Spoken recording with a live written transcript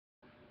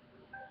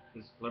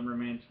This is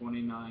Glimmerman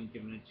 29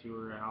 giving a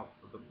tour out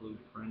for the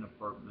BluePrint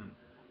apartment.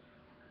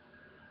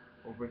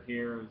 Over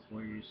here is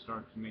where you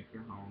start to make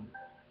your home.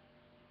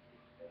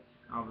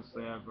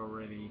 Obviously I've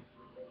already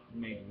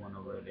made one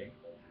already,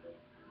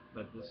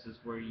 but this is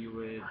where you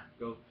would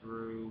go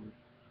through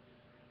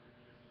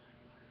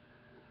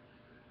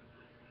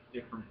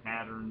different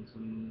patterns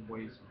and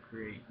ways of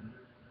creating.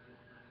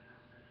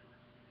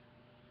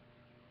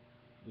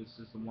 This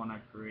is the one I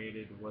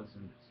created. It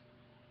wasn't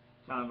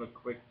kind of a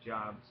quick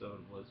job, so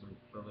it wasn't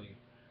really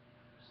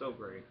so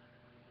great.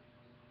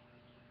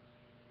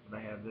 But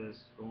I have this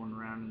going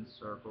around in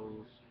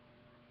circles,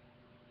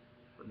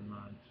 pretty much.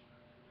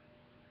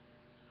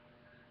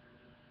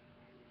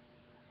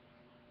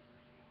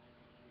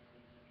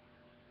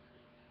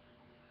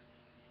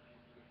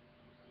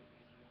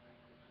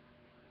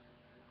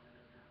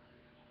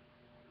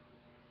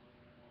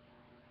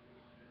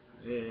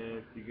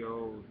 If you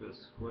go this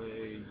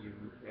way, you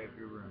have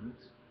your rooms,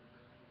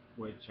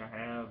 which I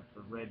have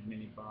the red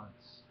mini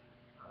bots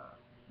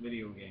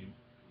video game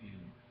in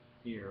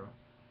here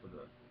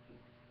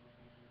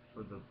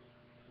for the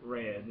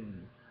red,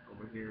 and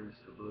over here is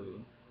the blue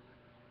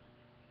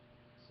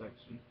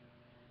section.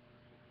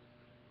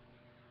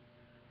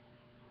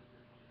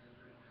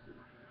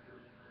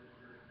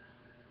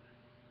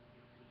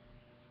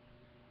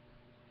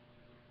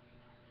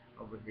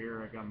 Over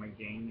here I got my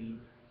gaming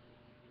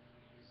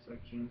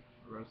section,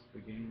 the rest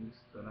of the games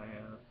that I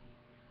have.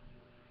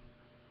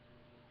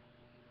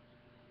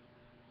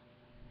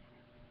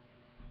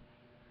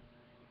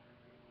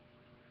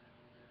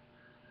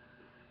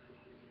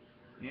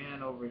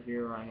 And over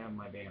here I have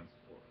my dance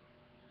floor.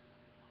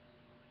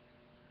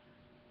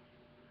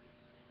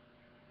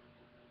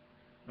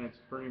 That's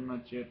pretty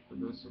much it for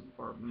this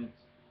apartment.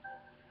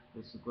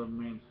 This is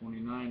Glimmerman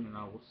 29, and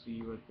I will see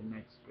you at the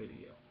next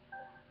video.